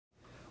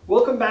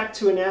back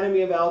to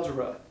Anatomy of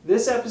Algebra.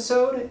 This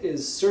episode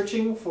is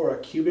searching for a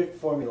cubic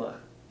formula.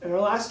 In our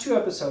last two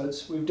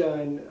episodes, we've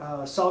done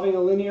solving a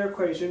linear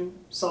equation,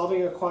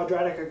 solving a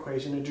quadratic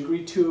equation, a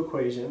degree 2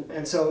 equation,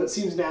 and so it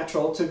seems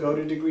natural to go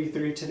to degree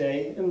 3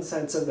 today in the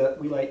sense of that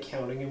we like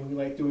counting and we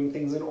like doing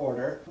things in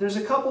order. There's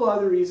a couple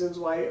other reasons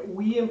why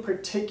we in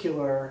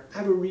particular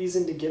have a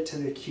reason to get to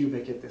the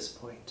cubic at this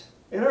point.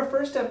 In our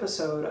first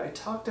episode, I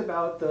talked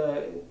about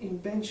the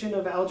invention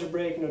of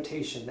algebraic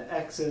notation, the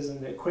x's and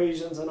the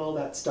equations and all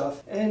that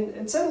stuff,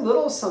 and said a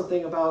little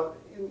something about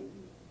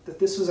that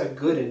this was a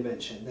good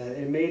invention, that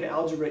it made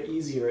algebra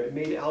easier, it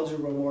made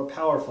algebra more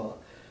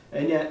powerful.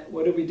 And yet,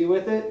 what did we do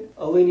with it?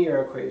 A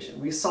linear equation.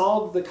 We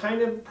solved the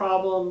kind of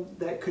problem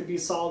that could be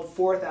solved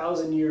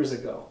 4,000 years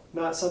ago,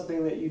 not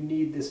something that you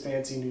need this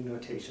fancy new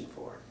notation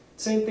for.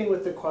 Same thing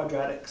with the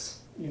quadratics.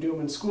 You do them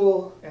in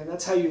school, and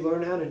that's how you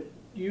learn how to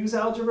use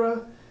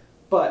algebra,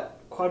 but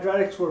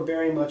quadratics were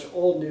very much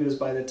old news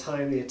by the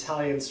time the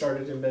Italians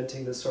started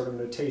inventing this sort of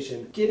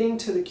notation. Getting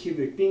to the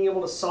cubic, being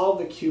able to solve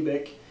the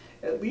cubic,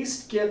 at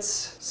least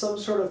gets some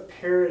sort of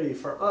parity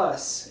for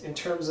us in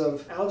terms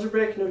of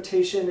algebraic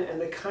notation and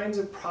the kinds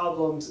of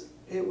problems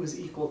it was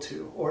equal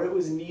to, or it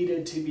was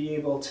needed to be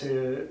able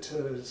to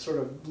sort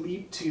of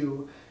leap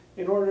to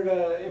in order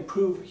to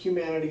improve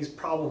humanity's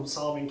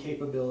problem-solving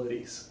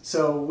capabilities.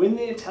 So when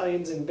the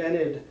Italians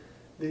invented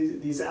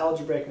these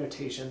algebraic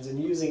notations and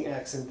using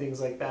x and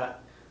things like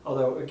that,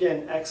 although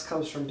again x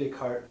comes from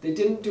Descartes, they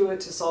didn't do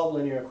it to solve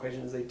linear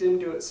equations, they didn't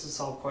do it to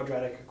solve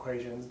quadratic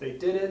equations, they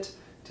did it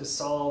to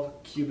solve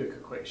cubic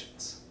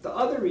equations. The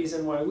other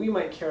reason why we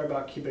might care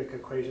about cubic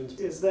equations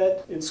is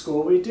that in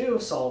school we do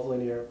solve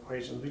linear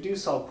equations, we do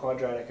solve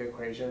quadratic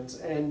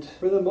equations, and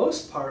for the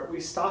most part we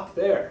stop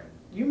there.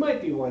 You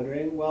might be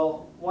wondering,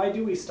 well, why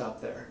do we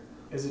stop there?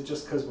 Is it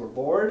just because we're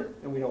bored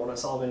and we don't want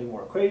to solve any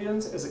more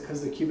equations? Is it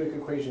because the cubic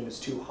equation is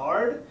too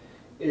hard?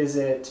 Is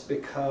it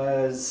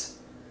because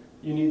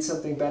you need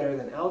something better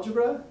than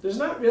algebra? There's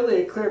not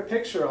really a clear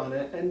picture on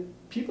it, and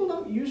people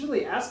don't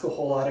usually ask a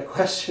whole lot of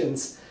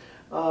questions.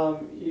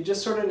 You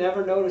just sort of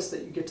never notice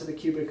that you get to the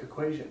cubic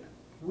equation.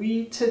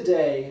 We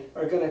today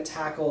are going to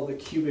tackle the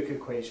cubic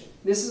equation.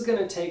 This is going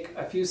to take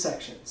a few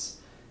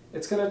sections.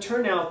 It's going to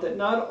turn out that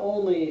not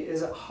only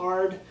is it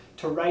hard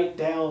to write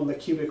down the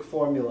cubic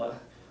formula,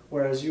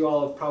 whereas you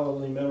all have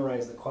probably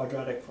memorized the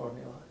quadratic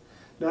formula,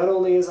 not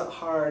only is it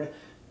hard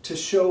to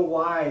show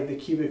why the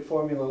cubic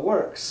formula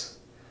works,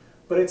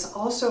 but it's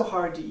also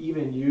hard to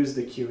even use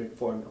the cubic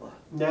formula.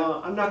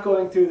 Now, I'm not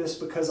going through this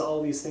because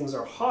all these things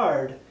are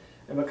hard,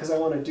 and because I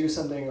want to do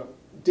something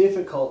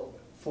difficult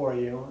for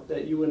you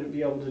that you wouldn't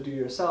be able to do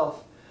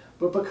yourself,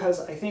 but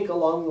because I think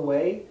along the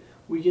way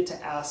we get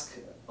to ask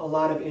a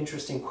lot of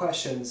interesting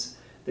questions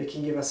that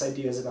can give us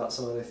ideas about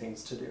some other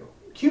things to do.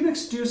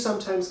 Cubics do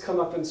sometimes come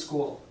up in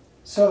school.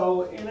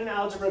 So in an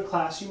algebra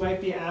class you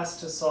might be asked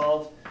to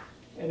solve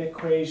an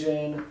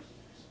equation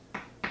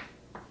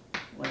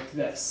like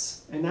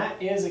this. And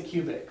that is a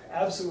cubic.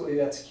 Absolutely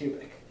that's a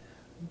cubic.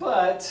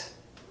 But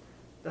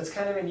that's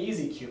kind of an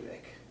easy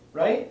cubic.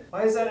 Right?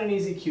 Why is that an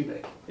easy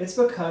cubic? It's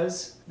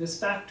because this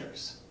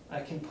factors. I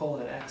can pull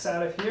an x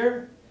out of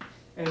here,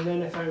 and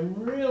then if I'm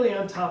really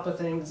on top of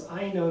things,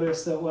 I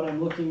notice that what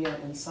I'm looking at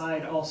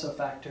inside also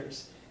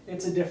factors.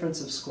 It's a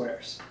difference of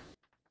squares.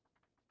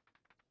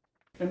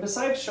 And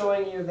besides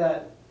showing you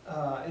that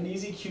an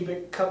easy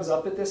cubic comes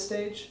up at this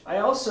stage, I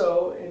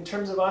also, in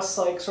terms of us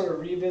like sort of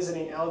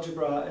revisiting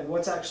algebra and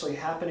what's actually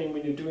happening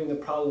when you're doing the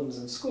problems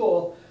in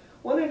school,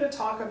 wanted to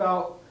talk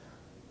about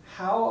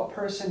how a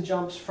person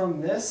jumps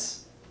from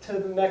this to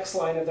the next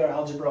line of their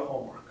algebra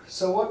homework.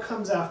 So what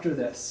comes after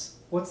this?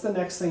 What's the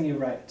next thing you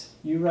write?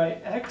 You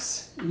write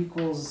x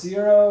equals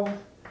 0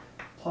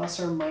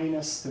 plus or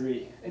minus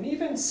 3. And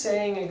even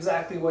saying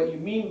exactly what you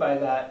mean by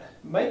that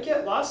might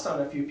get lost on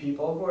a few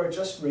people who are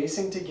just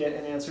racing to get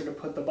an answer to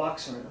put the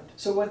box around.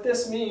 So what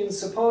this means,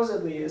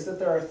 supposedly, is that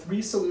there are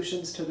 3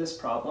 solutions to this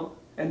problem,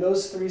 and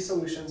those 3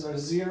 solutions are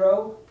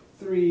 0,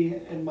 3,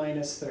 and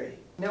minus 3.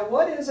 Now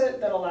what is it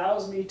that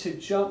allows me to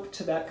jump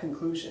to that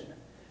conclusion?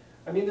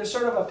 I mean, there's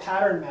sort of a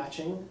pattern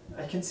matching.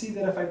 I can see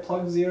that if I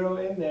plug 0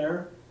 in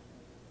there,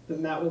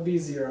 then that will be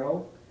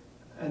 0.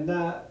 And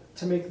that,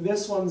 to make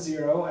this one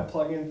 0, I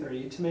plug in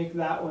 3. To make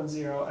that one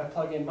 0, I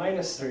plug in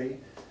minus 3.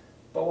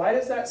 But why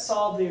does that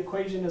solve the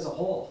equation as a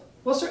whole?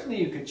 Well,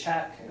 certainly you could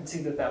check and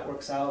see that that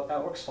works out.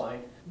 That works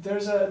fine.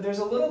 There's a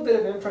little bit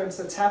of inference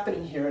that's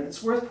happening here, and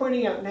it's worth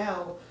pointing out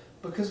now,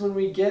 because when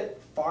we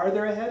get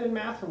farther ahead in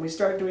math, when we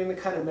start doing the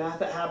kind of math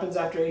that happens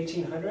after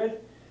 1800,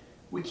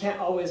 we can't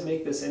always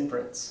make this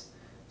inference.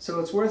 So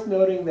it's worth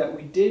noting that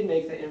we did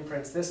make the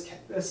inference this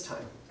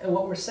time. And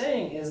what we're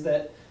saying is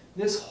that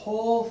this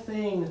whole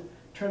thing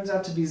turns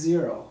out to be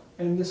 0.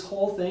 And this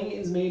whole thing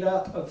is made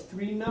up of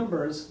 3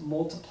 numbers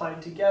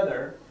multiplied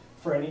together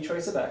for any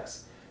choice of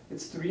x.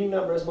 It's 3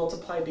 numbers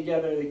multiplied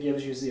together that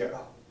gives you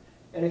 0.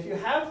 And if you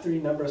have 3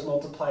 numbers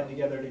multiplied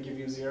together to give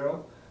you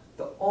 0,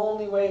 the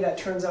only way that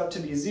turns out to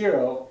be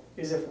 0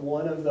 is if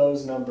one of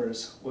those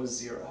numbers was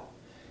 0.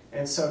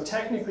 And so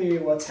technically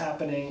what's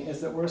happening is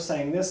that we're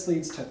saying this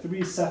leads to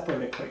 3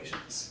 separate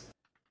equations.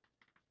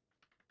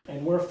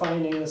 And we're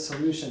finding the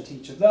solution to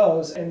each of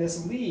those, and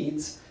this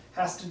leads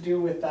has to do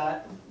with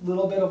that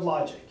little bit of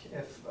logic.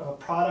 If a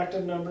product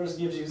of numbers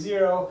gives you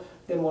 0,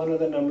 then one of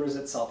the numbers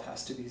itself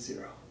has to be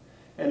 0.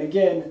 And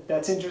again,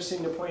 that's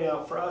interesting to point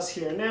out for us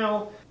here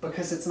now,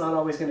 because it's not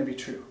always going to be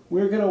true.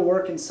 We're going to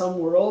work in some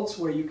worlds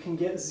where you can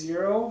get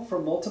 0 for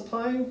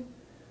multiplying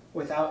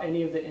without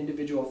any of the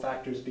individual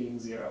factors being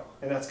 0,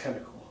 and that's kind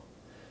of cool.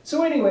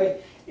 So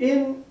anyway,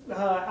 in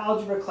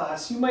algebra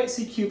class, you might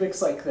see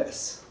cubics like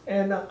this.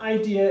 And the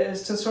idea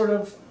is to sort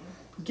of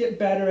get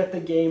better at the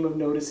game of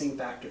noticing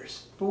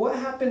factors. But what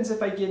happens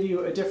if I give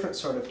you a different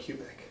sort of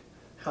cubic?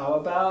 How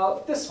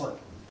about this one?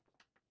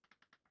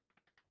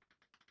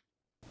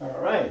 All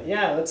right,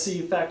 yeah, let's see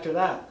you factor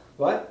that.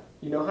 What?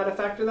 You know how to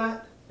factor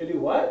that? I do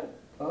what?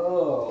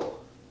 Oh,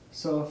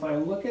 so if I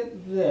look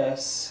at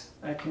this,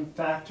 I can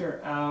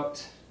factor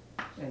out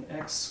an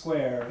x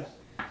squared,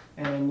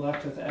 and I'm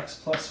left with x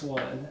plus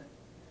 1.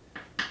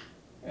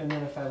 And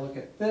then if I look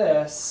at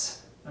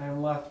this,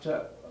 I'm left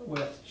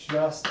with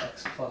just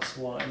x plus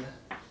 1.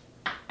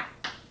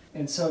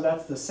 And so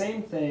that's the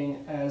same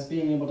thing as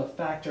being able to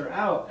factor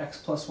out x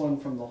plus 1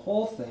 from the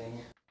whole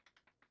thing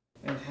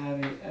and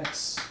having x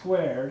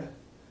squared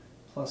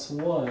plus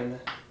 1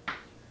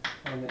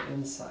 on the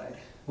inside.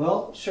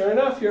 Well, sure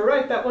enough, you're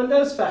right, that one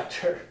does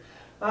factor.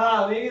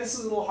 Maybe this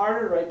is a little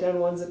harder to write down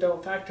ones that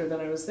don't factor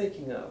than I was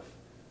thinking of.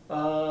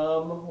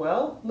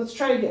 Well, let's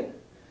try again.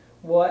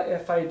 What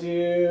if I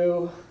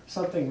do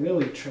something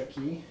really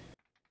tricky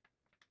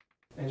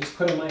and just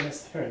put a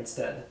minus there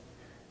instead?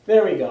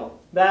 There we go.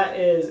 That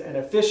is an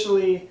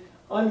officially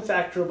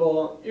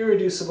unfactorable,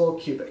 irreducible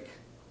cubic.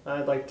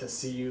 I'd like to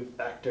see you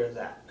factor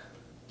that.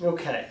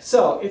 Okay,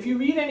 so if you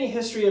read any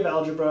history of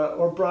algebra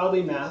or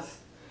broadly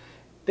math,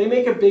 they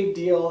make a big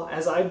deal,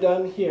 as I've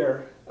done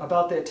here,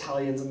 about the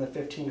Italians in the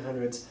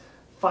 1500s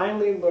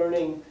finally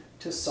learning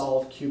to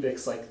solve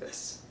cubics like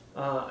this.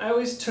 I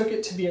always took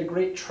it to be a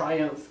great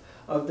triumph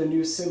of the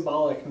new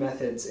symbolic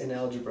methods in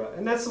algebra,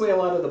 and that's the way a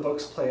lot of the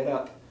books play it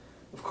up.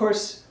 Of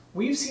course,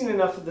 we've seen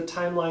enough of the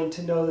timeline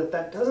to know that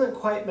that doesn't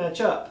quite match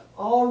up.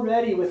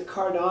 Already with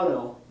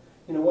Cardano,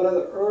 one of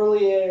the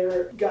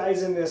earlier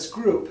guys in this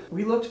group,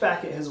 we looked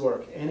back at his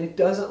work and it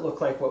doesn't look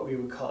like what we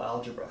would call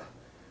algebra.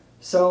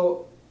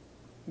 So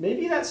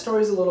maybe that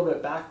story's a little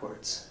bit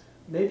backwards.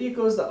 Maybe it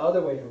goes the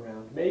other way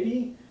around.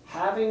 Maybe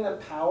having the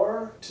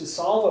power to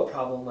solve a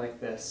problem like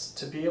this,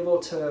 to be able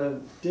to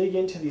dig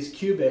into these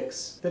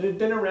cubics that had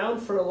been around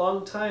for a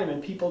long time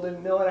and people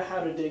didn't know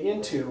how to dig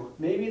into,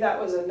 maybe that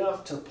was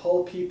enough to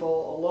pull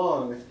people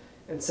along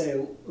and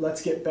say,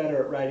 let's get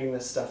better at writing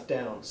this stuff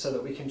down so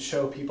that we can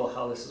show people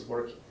how this is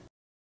working.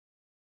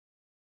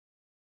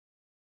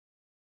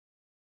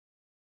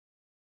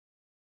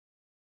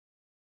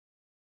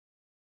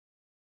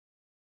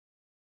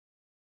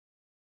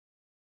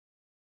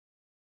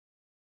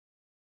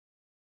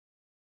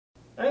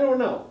 I don't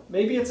know.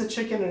 Maybe it's a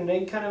chicken and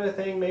egg kind of a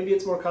thing. Maybe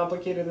it's more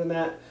complicated than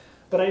that.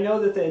 But I know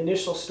that the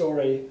initial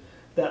story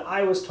that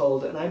I was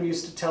told, and I'm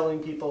used to telling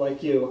people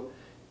like you,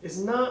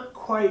 is not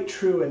quite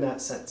true in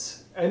that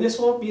sense. And this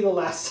won't be the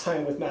last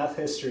time with math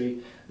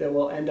history that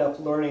we'll end up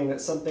learning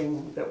that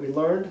something that we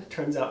learned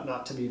turns out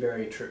not to be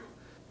very true.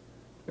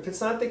 If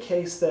it's not the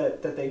case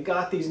that they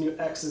got these new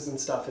x's and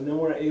stuff and then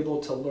we're able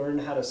to learn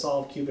how to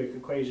solve cubic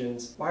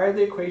equations, why are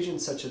the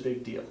equations such a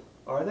big deal?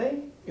 Are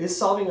they? Is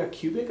solving a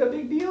cubic a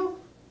big deal?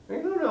 I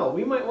don't know.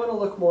 We might want to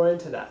look more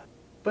into that.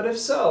 But if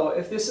so,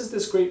 if this is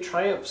this great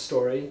triumph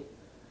story,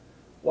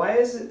 why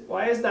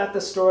is that the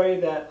story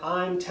that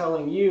I'm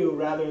telling you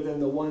rather than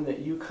the one that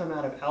you come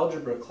out of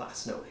algebra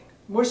class knowing?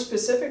 More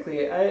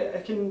specifically,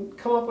 I can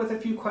come up with a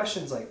few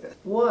questions like this.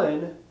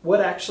 One,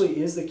 what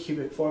actually is the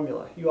cubic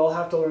formula? You all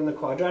have to learn the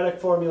quadratic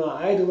formula.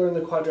 I had to learn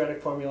the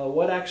quadratic formula.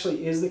 What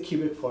actually is the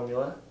cubic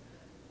formula?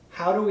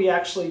 How do we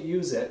actually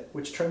use it?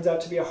 Which turns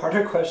out to be a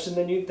harder question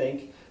than you'd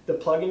think. The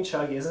plug and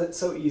chug isn't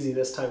so easy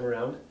this time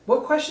around.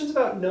 What questions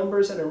about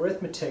numbers and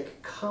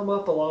arithmetic come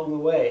up along the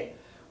way?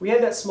 We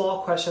had that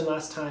small question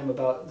last time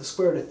about the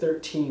square root of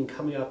 13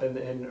 coming up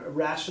in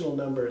rational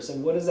numbers,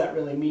 and what does that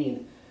really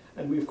mean?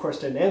 And we of course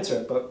didn't answer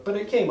it, but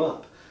it came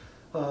up.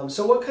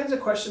 So what kinds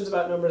of questions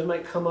about numbers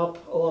might come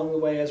up along the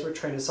way as we're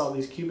trying to solve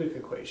these cubic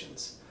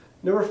equations?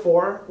 Number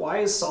 4, why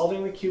is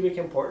solving the cubic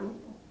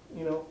important?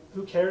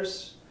 Who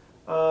cares?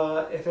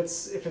 If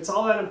it's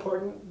all that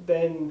important,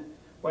 then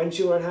why didn't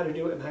you learn how to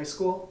do it in high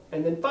school?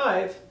 And then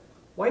 5,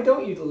 why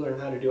don't you learn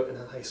how to do it in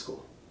high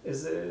school?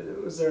 Was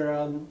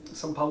there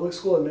some public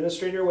school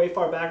administrator way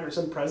far back or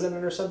some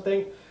president or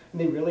something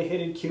and they really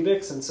hated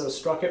cubics and so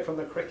struck it from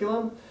the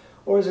curriculum?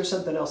 Or is there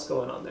something else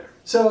going on there?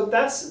 So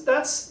that's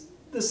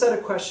the set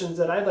of questions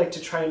that I'd like to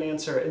try and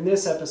answer in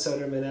this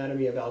episode of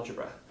Anatomy of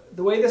Algebra.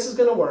 The way this is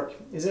going to work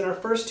is in our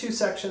first 2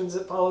 sections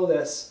that follow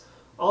this,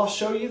 I'll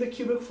show you the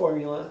cubic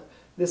formula,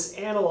 this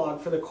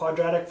analog for the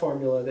quadratic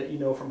formula that you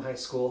know from high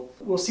school.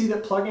 We'll see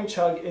that plug and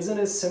chug isn't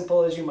as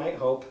simple as you might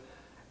hope.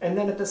 And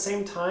then at the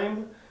same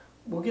time,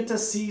 we'll get to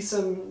see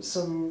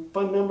some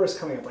fun numbers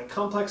coming up, like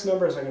complex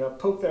numbers are going to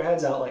poke their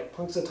heads out like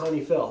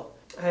Punxsutawney Phil.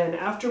 And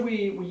after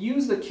we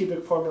use the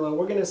cubic formula,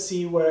 we're going to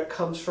see where it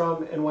comes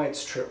from and why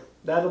it's true.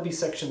 That'll be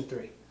section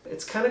 3.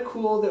 It's kind of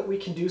cool that we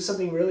can do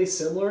something really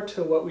similar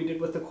to what we did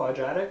with the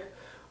quadratic,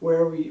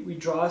 where we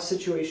draw a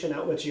situation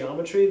out with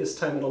geometry. This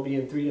time it'll be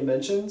in 3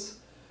 dimensions,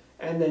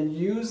 and then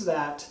use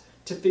that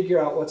to figure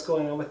out what's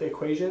going on with the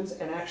equations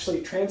and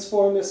actually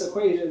transform this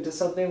equation to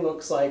something that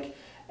looks like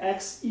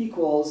x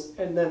equals,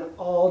 and then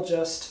all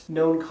just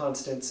known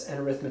constants and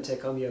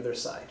arithmetic on the other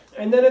side.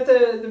 And then at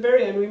the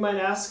very end, we might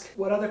ask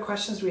what other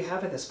questions we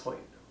have at this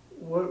point.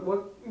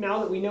 Now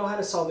that we know how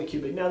to solve the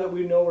cubic, now that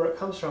we know where it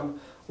comes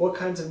from, what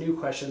kinds of new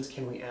questions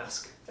can we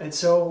ask? And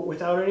so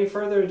without any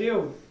further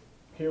ado,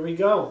 here we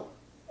go.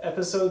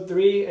 Episode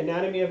 3,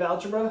 Anatomy of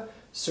Algebra,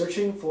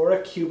 Searching for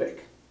a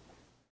Cubic.